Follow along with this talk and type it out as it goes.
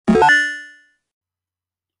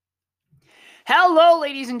Hello,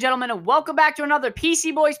 ladies and gentlemen, and welcome back to another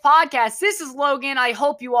PC Boys podcast. This is Logan. I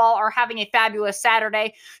hope you all are having a fabulous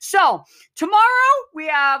Saturday. So, tomorrow we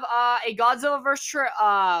have a Godzilla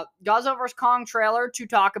vs. Kong trailer to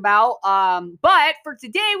talk about. But for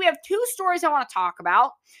today, we have two stories I want to talk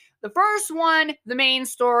about. The first one, the main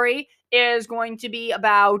story, is going to be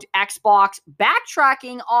about Xbox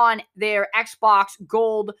backtracking on their Xbox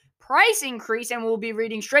Gold price increase, and we'll be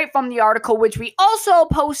reading straight from the article, which we also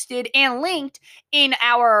posted and linked on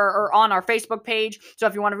our Facebook page. So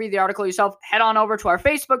if you want to read the article yourself, head on over to our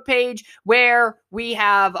Facebook page where we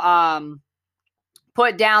have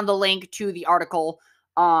put down the link to the article.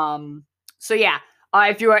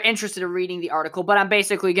 If you are interested in reading the article, but I'm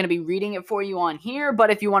basically going to be reading it for you on here.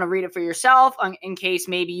 But if you want to read it for yourself, in case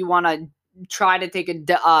maybe you want to try to take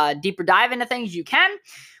a deeper dive into things, you can.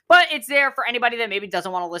 But it's there for anybody that maybe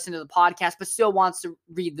doesn't want to listen to the podcast, but still wants to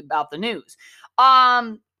read about the news.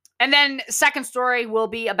 And then second story will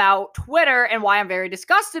be about Twitter and why I'm very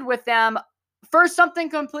disgusted with them for something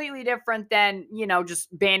completely different than, just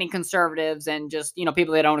banning conservatives and just,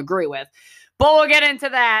 people they don't agree with. But we'll get into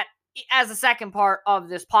that as a second part of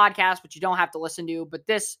this podcast, which you don't have to listen to. But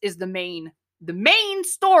this is the main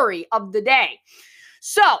story of the day.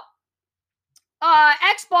 So,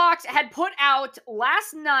 Xbox had put out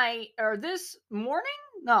last night, or this morning?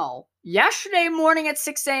 No, yesterday morning at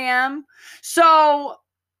 6 a.m. So,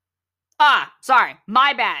 sorry,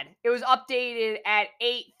 my bad. It was updated at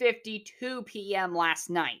 8:52 p.m. last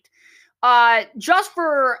night. Just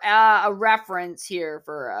for a reference here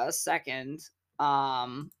for a second,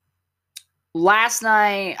 last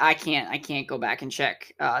night, I can't go back and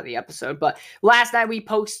check the episode, but last night we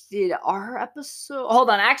posted our episode. Hold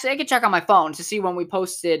on, actually, I can check on my phone to see when we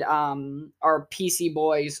posted our PC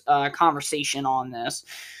Boys conversation on this.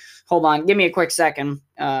 Hold on, give me a quick second.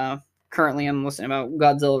 Currently, I'm listening about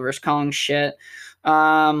Godzilla vs. Kong shit.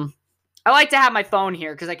 I like to have my phone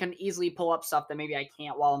here because I can easily pull up stuff that maybe I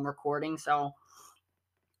can't while I'm recording, so...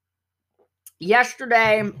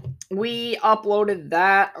 Yesterday, we uploaded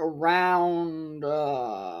that around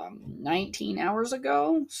 19 hours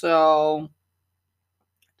ago, so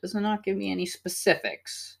does it not give me any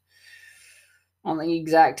specifics on the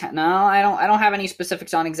exact time? No, I don't have any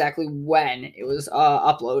specifics on exactly when it was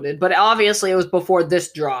uploaded, but obviously it was before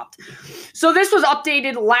this dropped. So this was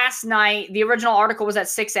updated last night. The original article was at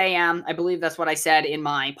 6 a.m. I believe that's what I said in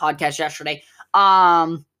my podcast yesterday.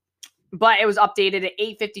 But it was updated at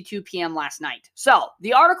 8:52 p.m. last night. So,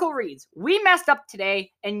 the article reads, "We messed up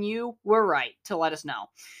today, and you were right to let us know.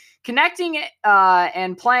 Connecting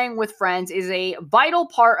and playing with friends is a vital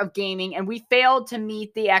part of gaming, and we failed to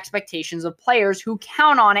meet the expectations of players who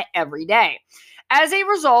count on it every day. As a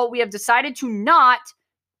result, we have decided to not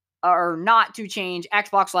to change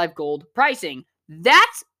Xbox Live Gold pricing."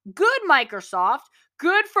 That's good, Microsoft.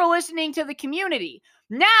 Good for listening to the community.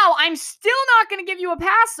 Now, I'm still not going to give you a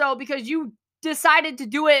pass, though, because you decided to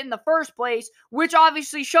do it in the first place, which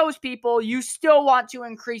obviously shows people you still want to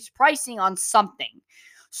increase pricing on something.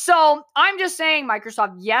 So, I'm just saying,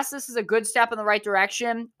 Microsoft, yes, this is a good step in the right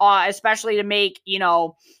direction, especially to make,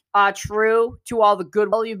 true to all the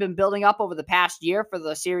goodwill you've been building up over the past year for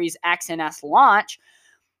the Series X and S launch.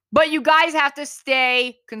 But you guys have to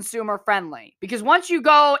stay consumer friendly, because once you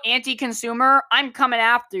go anti-consumer, I'm coming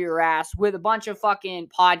after your ass with a bunch of fucking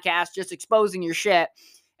podcasts just exposing your shit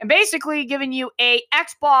and basically giving you a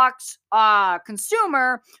Xbox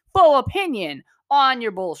consumer full opinion on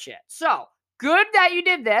your bullshit. So, good that you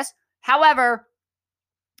did this. However,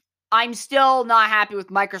 I'm still not happy with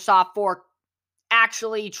Microsoft for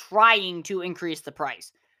actually trying to increase the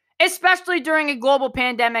price. Especially during a global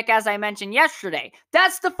pandemic, as I mentioned yesterday.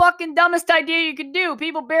 That's the fucking dumbest idea you could do.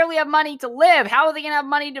 People barely have money to live. How are they going to have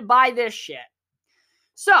money to buy this shit?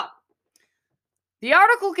 So, the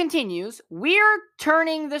article continues. We're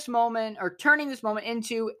turning this moment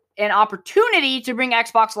into an opportunity to bring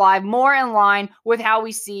Xbox Live more in line with how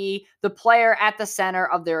we see the player at the center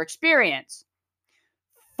of their experience.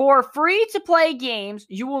 For free-to-play games,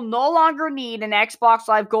 you will no longer need an Xbox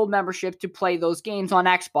Live Gold membership to play those games on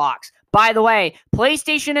Xbox. By the way,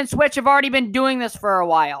 PlayStation and Switch have already been doing this for a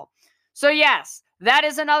while. So yes, that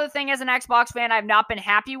is another thing as an Xbox fan I've not been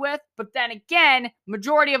happy with. But then again,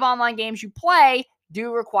 majority of online games you play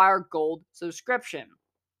do require Gold subscription.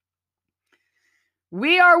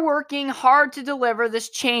 We are working hard to deliver this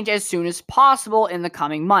change as soon as possible in the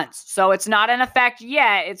coming months. So it's not in effect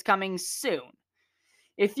yet, it's coming soon.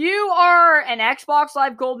 If you are an Xbox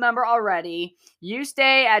Live Gold member already, you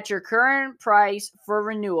stay at your current price for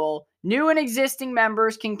renewal. New and existing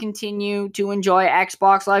members can continue to enjoy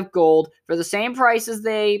Xbox Live Gold for the same price as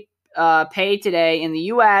they pay today in the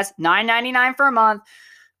U.S. $9.99 for a month,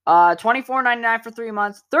 $24.99 for 3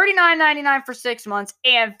 months, $39.99 for 6 months,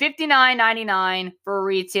 and $59.99 for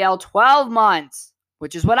retail 12 months,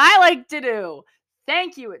 which is what I like to do.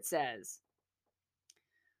 Thank you, it says.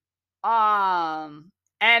 And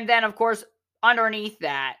then of course underneath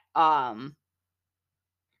that,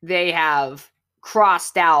 they have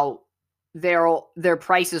crossed out their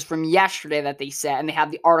prices from yesterday that they set, and they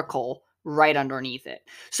have the article right underneath it.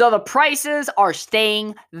 So the prices are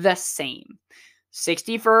staying the same.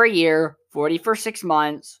 $60 for a year, $40 for 6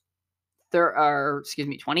 months,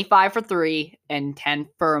 25 for 3, and $10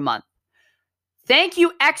 for a month. Thank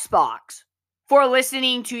you, Xbox, for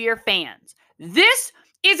listening to your fans. This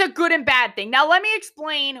is a good and bad thing. Now, let me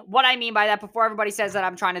explain what I mean by that before everybody says that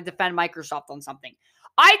I'm trying to defend Microsoft on something.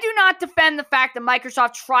 I do not defend the fact that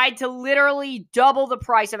Microsoft tried to literally double the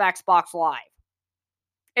price of Xbox Live,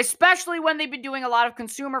 especially when they've been doing a lot of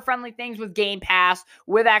consumer-friendly things with Game Pass,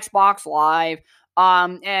 with Xbox Live,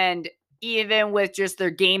 and even with just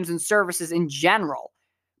their games and services in general.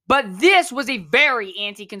 But this was a very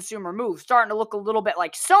anti-consumer move, starting to look a little bit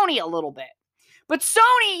like Sony a little bit. But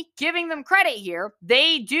Sony, giving them credit here,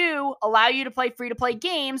 they do allow you to play free-to-play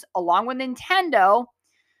games along with Nintendo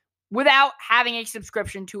without having a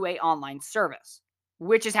subscription to an online service,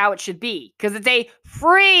 which is how it should be, because it's a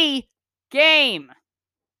free game.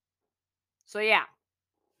 So yeah.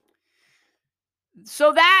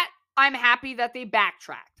 So that, I'm happy that they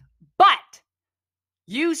backtracked. But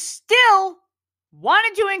you still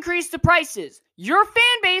wanted to increase the prices. Your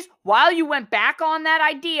fan base, while you went back on that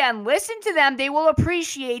idea and listened to them, they will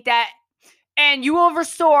appreciate that, and you will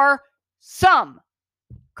restore some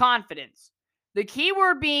confidence. The key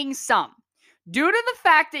word being some. Due to the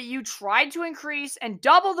fact that you tried to increase and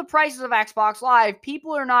double the prices of Xbox Live,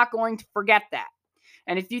 people are not going to forget that.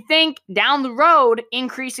 And if you think down the road,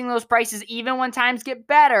 increasing those prices even when times get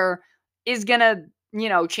better is going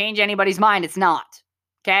to, change anybody's mind, it's not.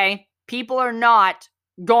 Okay? People are not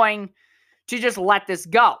going to just let this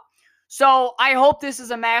go. So I hope this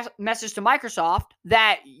is a message to Microsoft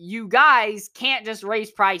that you guys can't just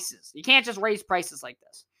raise prices. You can't just raise prices like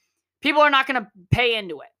this. People are not going to pay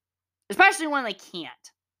into it, especially when they can't.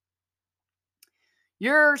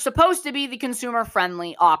 You're supposed to be the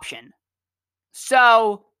consumer-friendly option.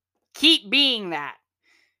 So keep being that.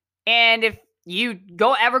 And if you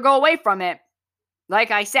ever go away from it, like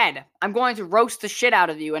I said, I'm going to roast the shit out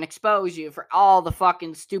of you and expose you for all the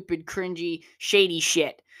fucking stupid, cringy, shady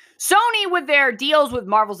shit. Sony, with their deals with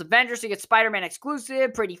Marvel's Avengers to get Spider-Man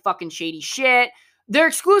exclusive, pretty fucking shady shit. Their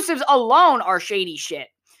exclusives alone are shady shit.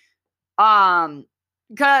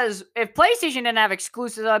 Because if PlayStation didn't have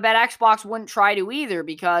exclusives, I bet Xbox wouldn't try to either,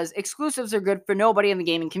 because exclusives are good for nobody in the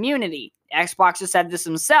gaming community. Xbox has said this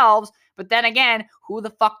themselves, but then again, who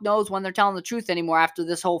the fuck knows when they're telling the truth anymore after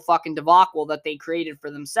this whole fucking debacle that they created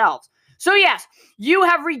for themselves. So yes, you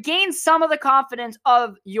have regained some of the confidence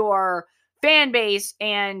of your fan base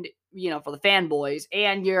and, for the fanboys,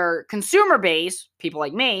 and your consumer base, people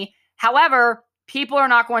like me. However, people are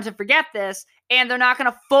not going to forget this, and they're not going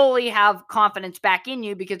to fully have confidence back in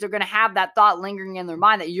you, because they're going to have that thought lingering in their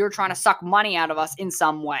mind that you're trying to suck money out of us in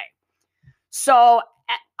some way. So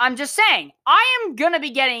I'm just saying, I am going to be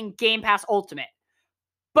getting Game Pass Ultimate,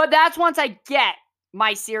 but that's once I get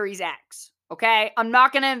my Series X, okay? I'm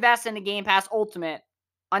not going to invest in the Game Pass Ultimate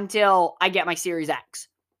until I get my Series X.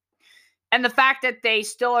 And the fact that they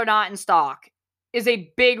still are not in stock is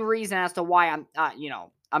a big reason as to why I'm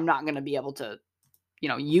not going to be able to,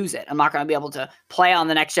 use it. I'm not going to be able to play on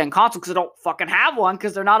the next-gen console because I don't fucking have one,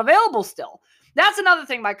 because they're not available still. That's another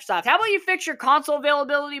thing, Microsoft. How about you fix your console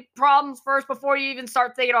availability problems first before you even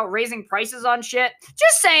start thinking about raising prices on shit?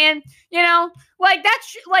 Just saying,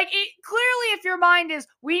 that's clearly, if your mind is,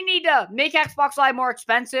 we need to make Xbox Live more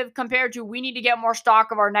expensive compared to we need to get more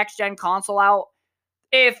stock of our next-gen console out.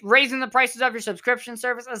 If raising the prices of your subscription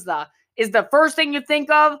service is the first thing you think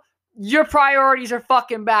of, your priorities are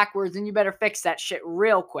fucking backwards, and you better fix that shit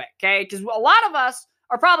real quick, okay? Because a lot of us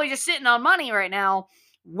are probably just sitting on money right now,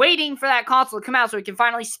 waiting for that console to come out so we can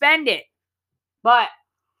finally spend it. But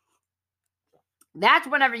that's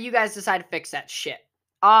whenever you guys decide to fix that shit.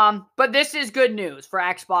 But this is good news for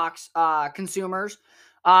Xbox consumers.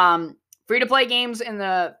 Free-to-play games in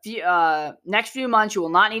the next few months, you will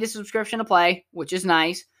not need a subscription to play, which is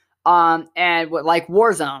nice. And like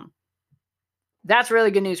Warzone. That's really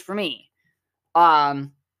good news for me. But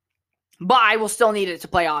I will still need it to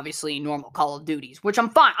play, obviously, normal Call of Duties, which I'm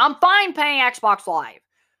fine. I'm fine paying Xbox Live.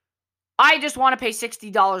 I just want to pay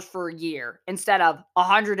 $60 for a year instead of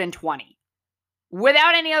 $120.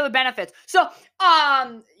 without any other benefits. So,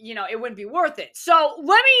 it wouldn't be worth it. So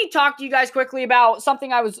let me talk to you guys quickly about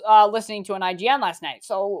something I was listening to on IGN last night.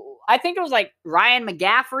 So I think it was like Ryan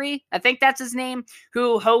McGaffrey, I think that's his name,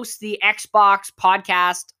 who hosts the Xbox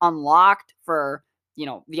podcast Unlocked for,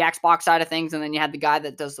 the Xbox side of things. And then you had the guy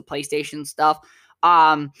that does the PlayStation stuff.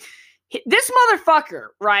 This motherfucker,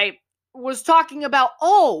 right, was talking about,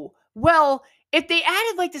 if they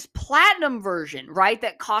added like this platinum version, right,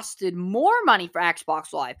 that costed more money for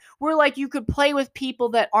Xbox Live, where like you could play with people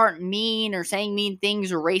that aren't mean or saying mean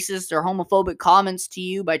things or racist or homophobic comments to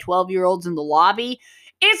you by 12-year-olds in the lobby,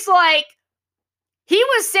 it's like he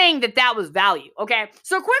was saying that was value, okay?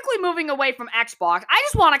 So quickly moving away from Xbox, I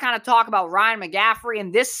just want to kind of talk about Ryan McGaffrey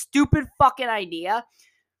and this stupid fucking idea.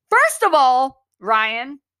 First of all,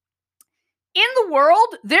 Ryan, in the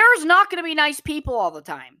world, there's not going to be nice people all the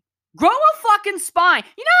time. Grow a fucking spine.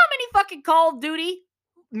 You know how many fucking Call of Duty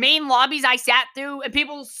main lobbies I sat through and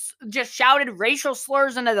people just shouted racial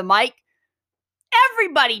slurs into the mic?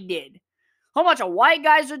 Everybody did. A whole bunch of white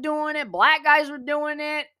guys were doing it. Black guys were doing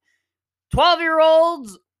it.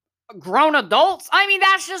 12-year-olds. Grown adults. I mean,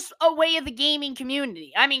 that's just a way of the gaming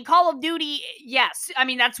community. I mean, Call of Duty, yes. I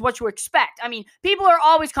mean, that's what you expect. I mean, people are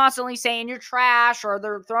always constantly saying you're trash or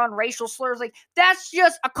they're throwing racial slurs. Like, that's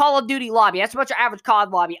just a Call of Duty lobby. That's about your average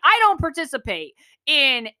COD lobby. I don't participate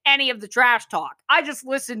in any of the trash talk. I just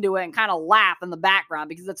listen to it and kind of laugh in the background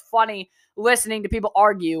because it's funny listening to people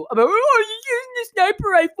argue about, you're using the sniper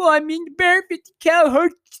rifle. I mean, the Bear 50 cal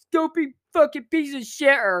hurt stupid fucking piece of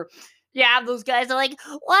shit. Or yeah, those guys are like,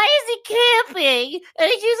 why is he camping?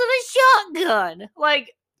 And he's using a shotgun.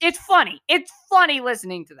 Like, it's funny. It's funny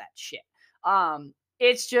listening to that shit.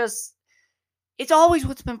 It's always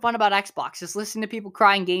what's been fun about Xbox, is listening to people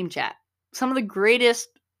cry in game chat. Some of the greatest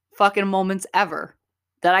fucking moments ever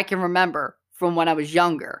that I can remember from when I was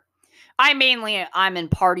younger. I'm in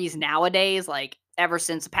parties nowadays, like, ever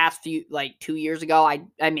since the past few, like 2 years ago,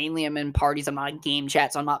 I mainly am in parties. I'm not in game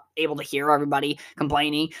chat, so I'm not able to hear everybody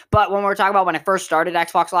complaining. But when we're talking about when I first started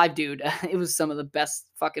Xbox Live, dude, it was some of the best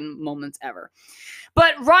fucking moments ever.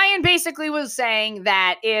 But Ryan basically was saying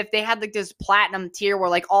that if they had like this platinum tier where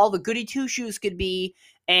like all the goody two shoes could be,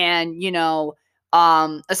 and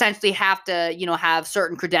essentially have to, have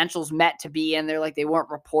certain credentials met to be in there, like they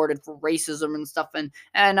weren't reported for racism and stuff. And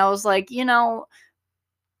I was like,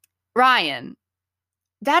 Ryan,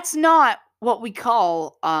 that's not what we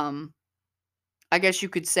call, I guess you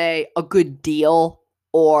could say, a good deal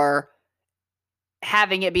or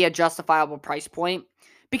having it be a justifiable price point,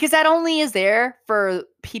 because that only is there for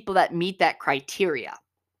people that meet that criteria.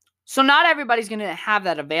 So not everybody's going to have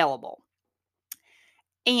that available.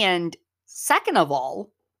 And second of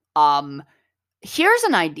all, here's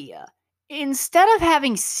an idea. Instead of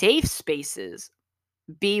having safe spaces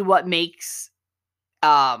be what makes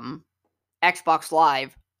Xbox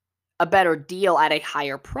Live a better deal at a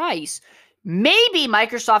higher price, maybe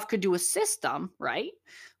Microsoft could do a system, right,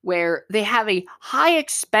 where they have a high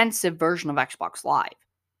expensive version of Xbox Live,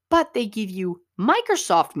 but they give you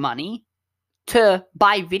Microsoft money to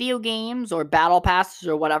buy video games or battle passes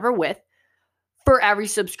or whatever with for every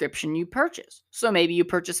subscription you purchase. So maybe you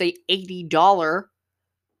purchase a $80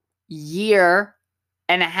 year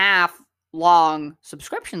and a half long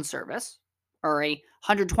subscription service, or a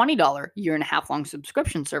 $120 year and a half long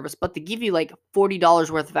subscription service, but they give you like $40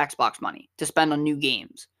 worth of Xbox money to spend on new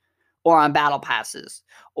games or on battle passes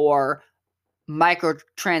or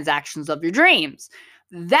microtransactions of your dreams.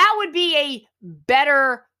 That would be a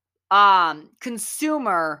better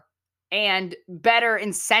consumer and better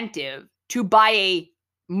incentive to buy a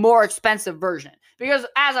more expensive version. Because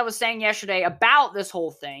as I was saying yesterday about this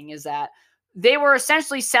whole thing, is that they were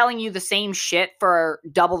essentially selling you the same shit for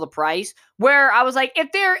double the price, where I was like,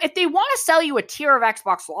 if they want to sell you a tier of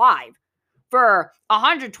Xbox Live for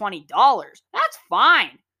 $120, that's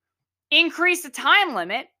fine. Increase the time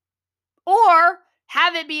limit or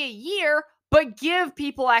have it be a year, but give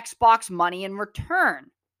people Xbox money in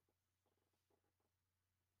return.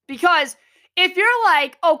 Because if you're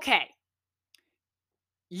like, okay,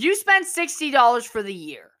 you spent $60 for the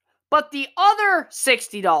year, but the other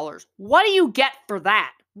 $60, what do you get for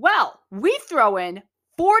that? Well, we throw in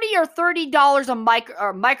 $40 or $30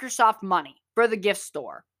 of Microsoft money for the gift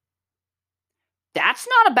store. That's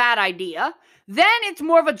not a bad idea. Then it's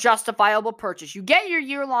more of a justifiable purchase. You get your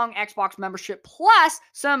year-long Xbox membership plus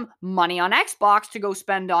some money on Xbox to go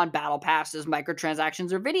spend on battle passes,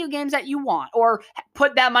 microtransactions, or video games that you want, or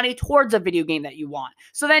put that money towards a video game that you want.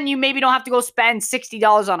 So then you maybe don't have to go spend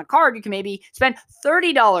 $60 on a card. You can maybe spend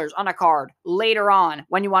 $30 on a card later on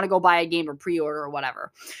when you want to go buy a game or pre-order or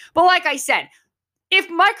whatever. But like I said, If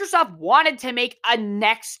Microsoft wanted to make a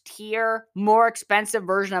next tier, more expensive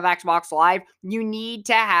version of Xbox Live, you need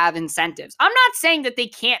to have incentives. I'm not saying that they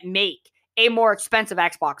can't make a more expensive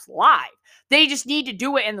Xbox Live. They just need to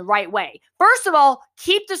do it in the right way. First of all,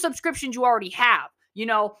 keep the subscriptions you already have. You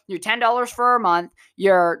know, your $10 for a month,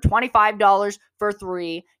 your $25 for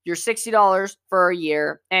 3, your $60 for a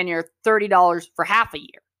year, and your $30 for half a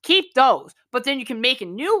year. Keep those, but then you can make a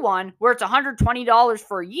new one where it's $120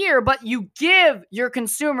 for a year, but you give your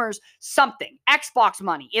consumers something, Xbox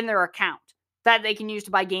money in their account that they can use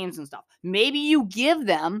to buy games and stuff. Maybe you give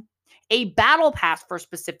them a battle pass for a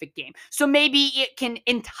specific game. So maybe it can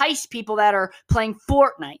entice people that are playing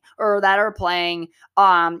Fortnite or that are playing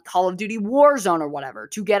Call of Duty Warzone or whatever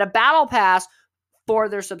to get a battle pass for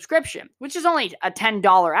their subscription, which is only a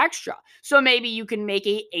 $10 extra. So maybe you can make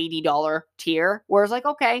a $80 tier where it's like,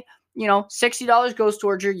 okay, you know, $60 goes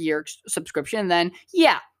towards your year subscription. And then,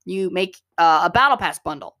 yeah, you make a battle pass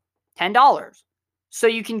bundle, $10. So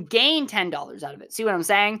you can gain $10 out of it. See what I'm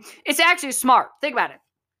saying? It's actually smart. Think about it.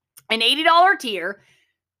 An $80 tier,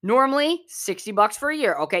 normally $60 for a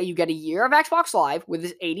year. Okay, you get a year of Xbox Live with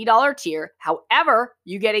this $80 tier. However,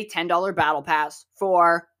 you get a $10 battle pass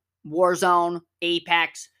for Warzone,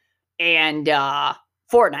 Apex, and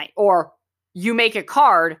Fortnite. Or you make a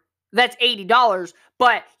card that's $80,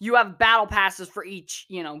 but you have battle passes for each,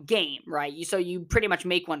 you know, game, right? So you pretty much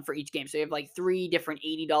make one for each game. So you have like 3 different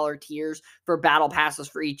 $80 tiers for battle passes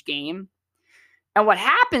for each game. And what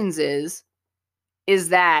happens is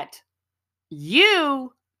that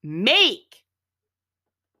you make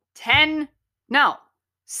 $70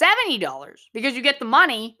 because you get the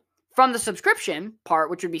money from the subscription part,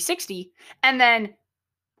 which would be 60, and then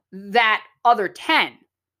that other 10.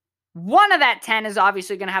 One of that 10 is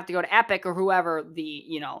obviously going to have to go to Epic or whoever the,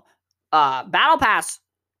 you know, Battle Pass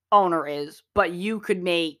owner is, but you could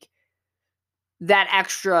make that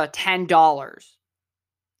extra $10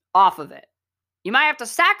 off of it. You might have to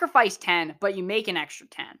sacrifice 10, but you make an extra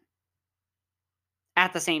 10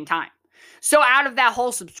 at the same time. So out of that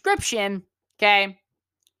whole subscription, okay,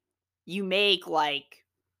 you make like,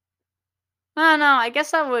 I don't know, I guess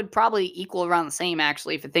that would probably equal around the same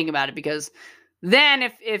actually if you think about it, because then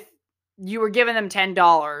if you were giving them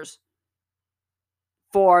 $10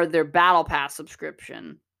 for their Battle Pass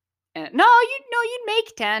subscription, and you'd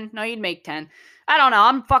make 10. No, you'd make 10. I don't know.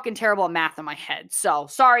 I'm fucking terrible at math in my head. So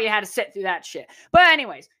sorry you had to sit through that shit. But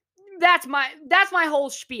anyways, that's my whole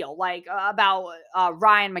spiel, like about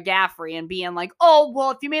Ryan McGaffrey and being like, oh,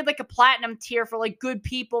 well, if you made like a platinum tier for like good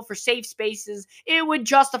people for safe spaces, it would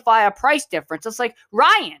justify a price difference. It's like,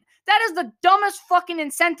 Ryan, that is the dumbest fucking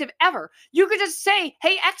incentive ever. You could just say,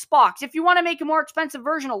 hey, Xbox, if you want to make a more expensive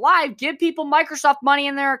version of Live, give people Microsoft money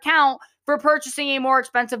in their account for purchasing a more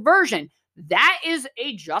expensive version. That is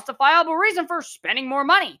a justifiable reason for spending more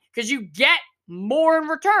money because you get more in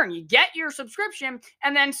return. You get your subscription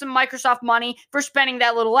and then some Microsoft money for spending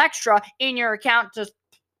that little extra in your account to,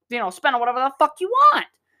 you know, spend on whatever the fuck you want.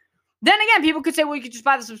 Then again, people could say, well, you could just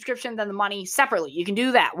buy the subscription, then the money separately. You can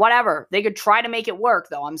do that, whatever. They could try to make it work,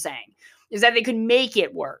 though, I'm saying, is that they could make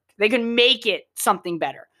it work. They could make it something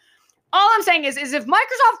better. All I'm saying is if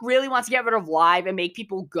Microsoft really wants to get rid of Live and make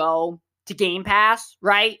people go to Game Pass,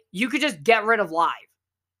 right, you could just get rid of Live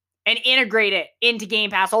and integrate it into Game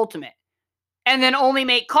Pass Ultimate and then only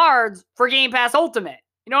make cards for Game Pass Ultimate.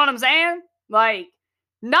 You know what I'm saying? Like,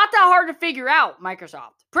 not that hard to figure out,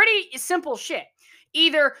 Microsoft. Pretty simple shit.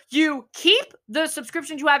 Either you keep the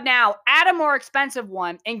subscriptions you have now, add a more expensive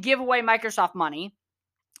one, and give away Microsoft money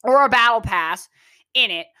or a battle pass in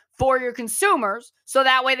it for your consumers, so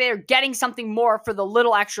that way they're getting something more for the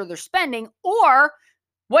little extra they're spending. Or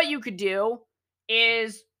what you could do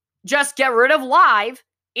is just get rid of Live,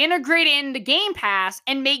 integrate it into Game Pass,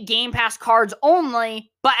 and make Game Pass cards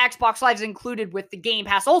only, but Xbox Live is included with the Game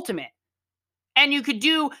Pass Ultimate. And you could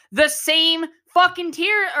do the same fucking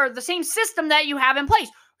tier or the same system that you have in place.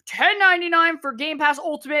 $10.99 for Game Pass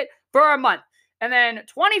Ultimate for a month. And then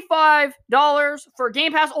 $25 for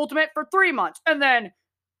Game Pass Ultimate for 3 months. And then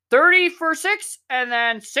 $30 for 6. And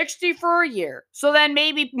then $60 for a year. So then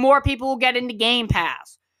maybe more people will get into Game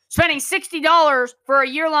Pass. Spending $60 for a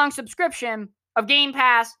year-long subscription of Game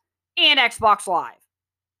Pass and Xbox Live.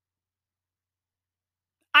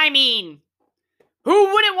 I mean,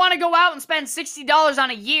 who wouldn't want to go out and spend $60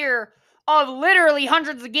 on a year of literally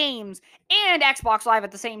hundreds of games and Xbox Live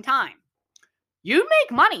at the same time? You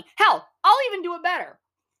make money. Hell, I'll even do it better.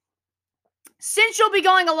 Since you'll be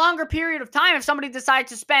going a longer period of time, if somebody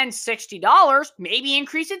decides to spend $60, maybe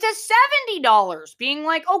increase it to $70. Being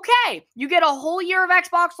like, okay, you get a whole year of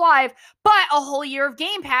Xbox Live, but a whole year of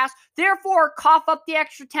Game Pass. Therefore, cough up the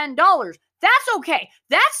extra $10. That's okay.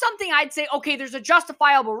 That's something I'd say, okay, there's a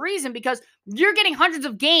justifiable reason because you're getting hundreds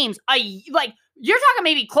of games, like, you're talking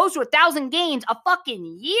maybe close to 1,000 games a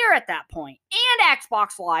fucking year at that point, and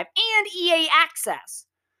Xbox Live and EA Access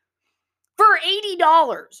for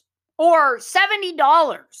 $80 or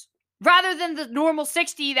 $70 rather than the normal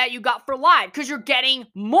 $60 that you got for Live because you're getting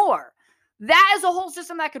more. That is a whole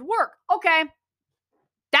system that could work. Okay,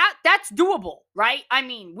 that's doable, right? I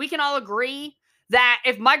mean, we can all agree that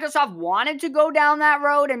if Microsoft wanted to go down that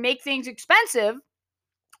road and make things expensive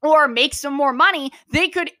or make some more money, they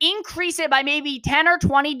could increase it by maybe $10 or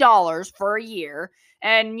 $20 for a year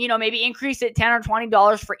and, maybe increase it $10 or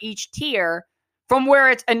 $20 for each tier from where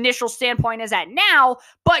its initial standpoint is at now,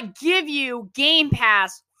 but give you Game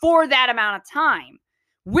Pass for that amount of time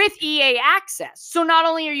with EA Access. So not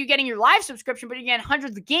only are you getting your Live subscription, but you're getting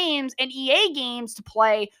hundreds of games and EA games to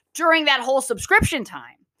play during that whole subscription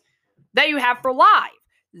time that you have for Live.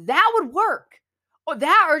 That would work. Or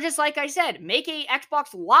that, or just like I said, make a Xbox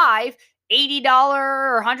Live $80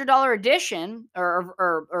 or $100 edition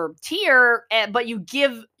or tier, but you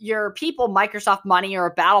give your people Microsoft money or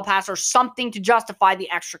a battle pass or something to justify the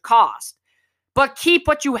extra cost. But keep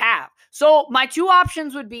what you have. So my two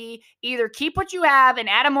options would be either keep what you have and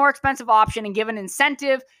add a more expensive option and give an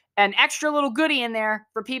incentive, an extra little goodie in there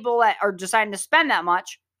for people that are deciding to spend that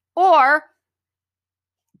much, or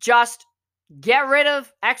just get rid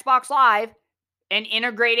of Xbox Live and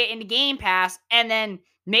integrate it into Game Pass and then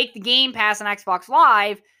make the Game Pass and Xbox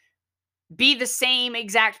Live be the same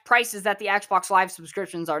exact prices that the Xbox Live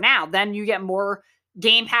subscriptions are now. Then you get more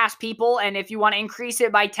Game Pass people, and if you want to increase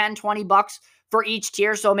it by $10, $20 for each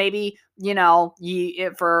tier, so maybe,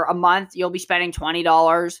 for a month, you'll be spending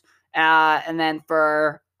 $20, and then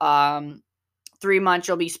for 3 months,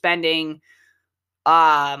 you'll be spending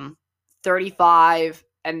 $35,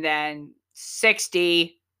 and then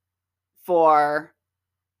 $60 for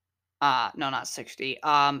no, not $60,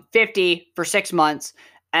 $50 for 6 months,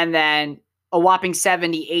 and then a whopping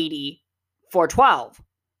 $70, $80 for 12.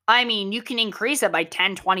 I mean, you can increase it by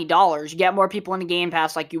 $10, $20. You get more people in the Game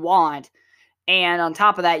Pass like you want, and on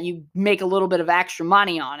top of that, you make a little bit of extra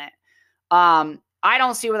money on it. I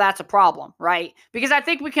don't see where that's a problem, right? Because I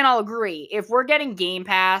think we can all agree, if we're getting Game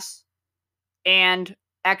Pass and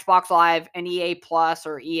Xbox Live and EA Plus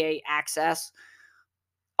or EA Access,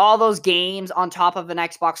 all those games on top of an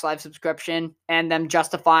Xbox Live subscription and them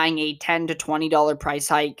justifying a $10 to $20 price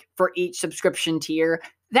hike for each subscription tier,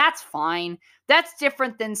 that's fine. That's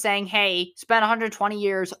different than saying, hey, spend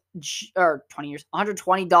 $120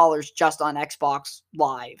 just on Xbox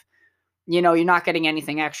Live. You're not getting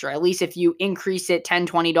anything extra. At least if you increase it $10,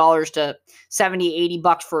 $20 to $70,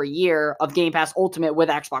 $80 for a year of Game Pass Ultimate with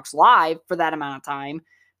Xbox Live for that amount of time,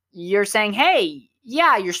 you're saying, hey,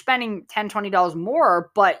 yeah, you're spending $10, $20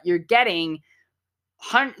 more, but you're getting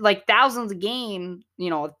thousands of games,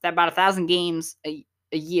 about 1,000 games a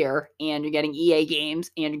year, and you're getting EA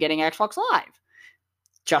games, and you're getting Xbox Live.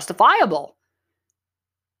 Justifiable.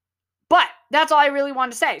 But that's all I really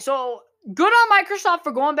wanted to say. So good on Microsoft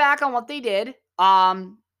for going back on what they did.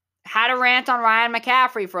 Had a rant on Ryan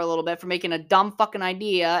McCaffrey for a little bit for making a dumb fucking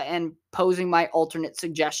idea and posing my alternate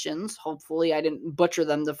suggestions. Hopefully I didn't butcher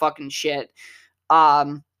them to fucking shit.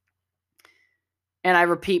 And I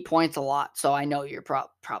repeat points a lot, so I know you're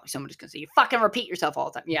probably somebody's gonna say, you fucking repeat yourself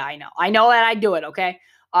all the time. Yeah, I know that I do it, okay?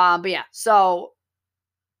 But yeah, so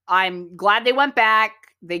I'm glad they went back.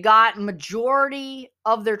 They got majority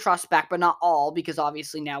of their trust back, but not all, because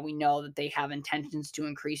obviously now we know that they have intentions to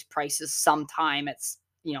increase prices sometime at,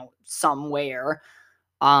 somewhere.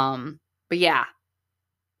 But yeah,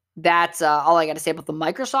 that's all I got to say about the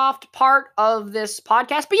Microsoft part of this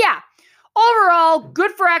podcast. But yeah, overall,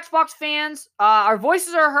 good for Xbox fans. Our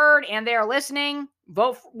voices are heard and they are listening.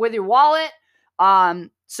 Vote with your wallet.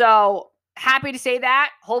 So happy to say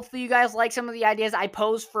that. Hopefully you guys like some of the ideas I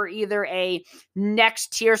posed for either a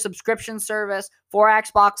next tier subscription service for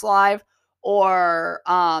Xbox Live or,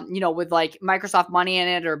 with like Microsoft money in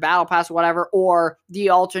it or Battle Pass or whatever, or the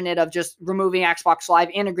alternate of just removing Xbox Live,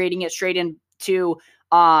 integrating it straight into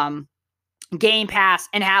Game Pass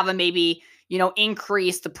and have them maybe,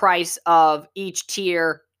 increase the price of each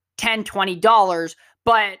tier $10, $20,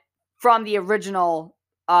 but from the original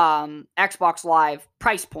Xbox Live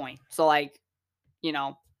price point. So like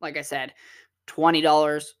I said,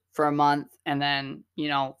 $20 for a month and then,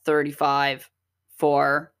 $35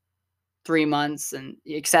 for 3 months and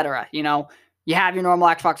etc. You have your normal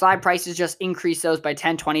Xbox Live prices, just increase those by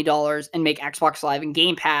 $10, $20 and make Xbox Live and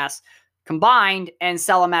Game Pass combined and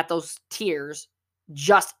sell them at those tiers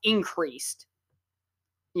just increased,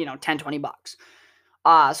 $10, $20.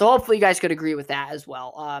 So hopefully you guys could agree with that as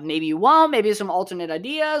well. Maybe you won't. Maybe some alternate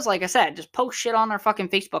ideas. Like I said, just post shit on our fucking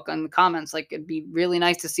Facebook in the comments. Like, it'd be really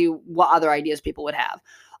nice to see what other ideas people would have.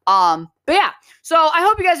 But yeah, so I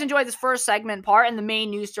hope you guys enjoyed this first segment part and the main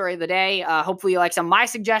news story of the day. Hopefully you like some of my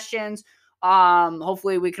suggestions.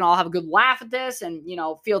 Hopefully we can all have a good laugh at this and,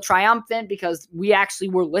 feel triumphant because we actually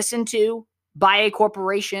were listened to by a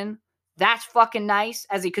corporation. That's fucking nice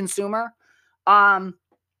as a consumer.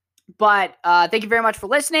 But thank you very much for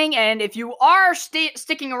listening. And if you are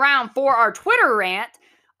sticking around for our Twitter rant,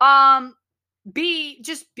 be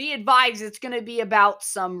advised it's going to be about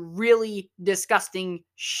some really disgusting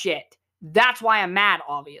shit. That's why I'm mad,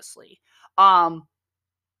 obviously.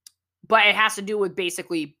 But it has to do with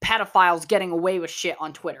basically pedophiles getting away with shit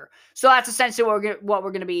on Twitter. So that's essentially what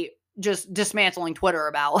we're going to be just dismantling Twitter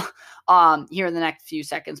about here in the next few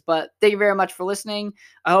seconds. But thank you very much for listening.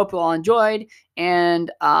 I hope you all enjoyed,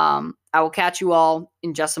 and I will catch you all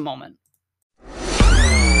in just a moment.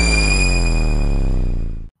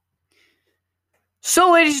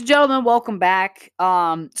 So, ladies and gentlemen, welcome back.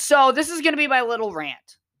 So this is going to be my little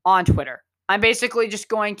rant on Twitter. I'm basically just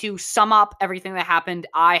going to sum up everything that happened.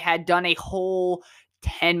 I had done a whole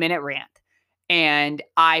 10-minute rant, and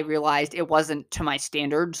I realized it wasn't to my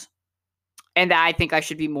standards, and that I think I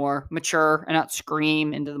should be more mature and not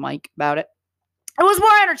scream into the mic about it. It was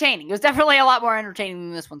more entertaining. It was definitely a lot more entertaining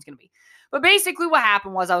than this one's going to be. But basically what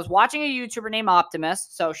happened was I was watching a YouTuber named Optimus,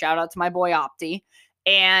 so shout out to my boy Opti,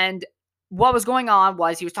 and what was going on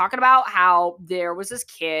was he was talking about how there was this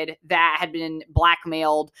kid that had been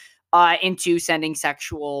blackmailed into sending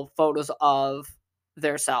sexual photos of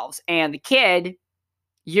themselves. And the kid,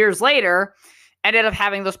 years later, ended up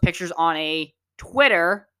having those pictures on a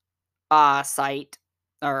Twitter site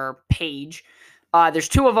or page. There's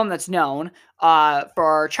two of them that's known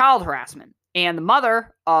for child harassment. And the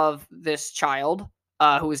mother of this child,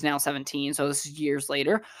 who is now 17, so this is years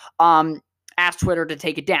later, asked Twitter to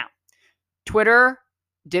take it down. Twitter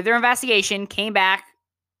did their investigation, came back,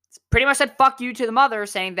 pretty much said fuck you to the mother,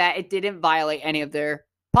 saying that it didn't violate any of their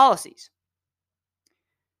policies.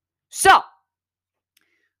 So,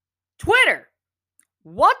 Twitter,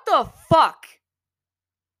 what the fuck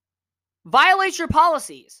violates your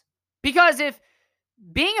policies? Because if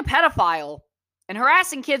being a pedophile and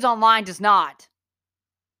harassing kids online does not,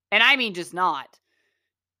 and I mean does not,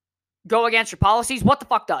 go against your policies, what the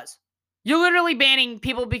fuck does? You're literally banning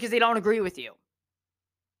people because they don't agree with you.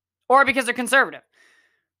 Or because they're conservative.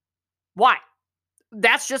 Why?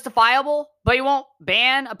 That's justifiable, but you won't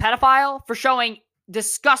ban a pedophile for showing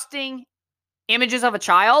disgusting images of a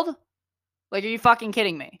child? Like, are you fucking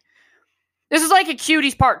kidding me? This is like a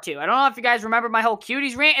Cuties part 2. I don't know if you guys remember my whole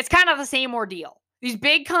Cuties rant. It's kind of the same ordeal. These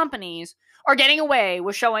big companies are getting away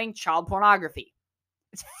with showing child pornography.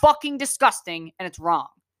 It's fucking disgusting, and it's wrong.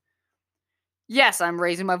 Yes, I'm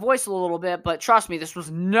raising my voice a little bit, but trust me, this was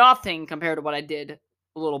nothing compared to what I did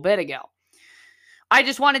a little bit ago. I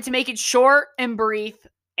just wanted to make it short and brief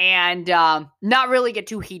and not really get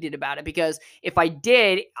too heated about it, because if I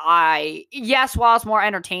did, while it's more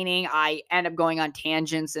entertaining, I end up going on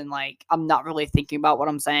tangents and I'm not really thinking about what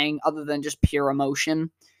I'm saying other than just pure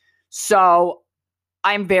emotion. So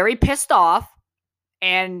I'm very pissed off,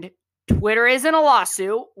 and Twitter is in a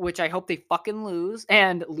lawsuit, which I hope they fucking lose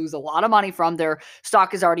and lose a lot of money from. Their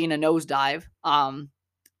stock is already in a nosedive.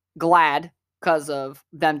 Glad, because of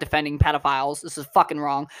them defending pedophiles. This is fucking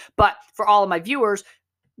wrong. But for all of my viewers,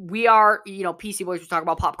 we are, PC Boys, we talk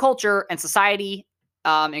about pop culture and society,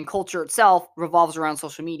 and culture itself revolves around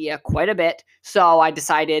social media quite a bit. So I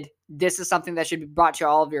decided this is something that should be brought to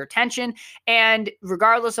all of your attention. And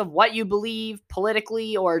regardless of what you believe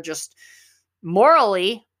politically or just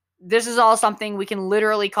morally, this is all something we can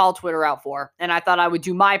literally call Twitter out for. And I thought I would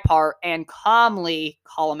do my part and calmly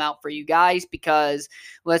call them out for you guys, because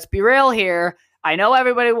let's be real here. I know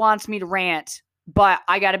everybody wants me to rant, but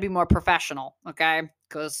I got to be more professional, okay?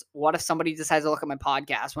 Because what if somebody decides to look at my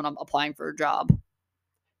podcast when I'm applying for a job?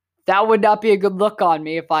 That would not be a good look on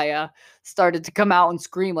me if I started to come out and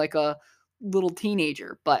scream like a little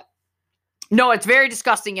teenager. But no, it's very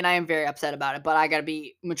disgusting, and I am very upset about it, but I got to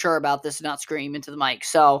be mature about this and not scream into the mic.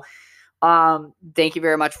 So, thank you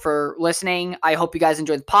very much for listening. I hope you guys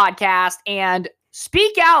enjoyed the podcast, and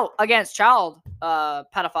speak out against child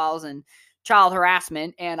pedophiles and child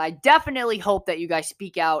harassment. And I definitely hope that you guys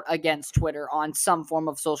speak out against Twitter on some form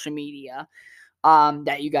of social media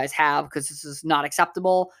that you guys have, because this is not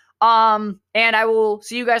acceptable. And I will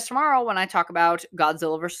see you guys tomorrow when I talk about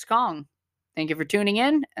Godzilla vs. Kong. Thank you for tuning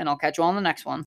in, and I'll catch you on the next one.